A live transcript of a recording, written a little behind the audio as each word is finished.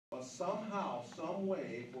somehow, some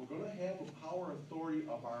way, if we're gonna have a power authority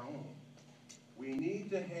of our own, we need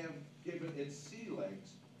to give it its sea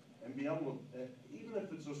legs and be able to, even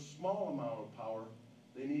if it's a small amount of power,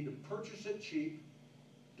 they need to purchase it cheap,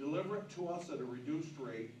 deliver it to us at a reduced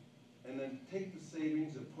rate, and then take the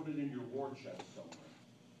savings and put it in your war chest somewhere,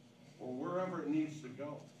 or wherever it needs to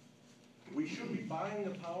go. We should be buying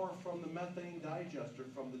the power from the methane digester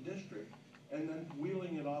from the district and then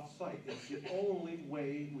wheeling it off-site. It's the only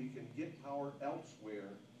way we can get power elsewhere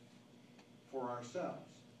for ourselves.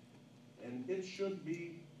 And it should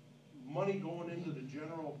be money going into the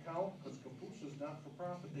general account, because CCPUSA is not for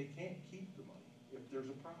profit. They can't keep the money if there's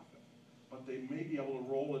a profit. But they may be able to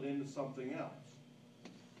roll it into something else.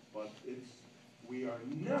 But we are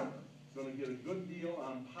never going to get a good deal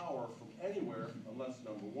on power from anywhere unless,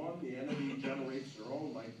 number one, the entity generates their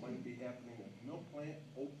own, like might be happening at the milk plant,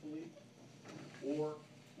 hopefully, or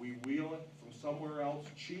we wheel it from somewhere else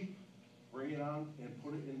cheap, bring it on, and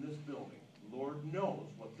put it in this building. Lord knows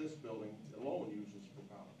what this building alone uses for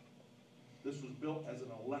power. This was built as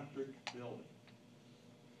an electric building.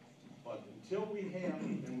 But until we have,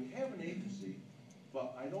 and we have an agency,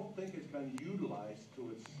 but I don't think it's been utilized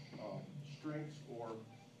to its strengths or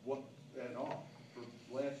what at all. For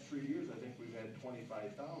the last 3 years, I think we've had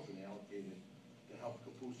 $25,000 allocated to help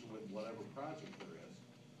CCPUSA with whatever project there is.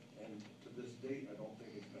 And to this date, I don't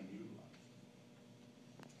think it's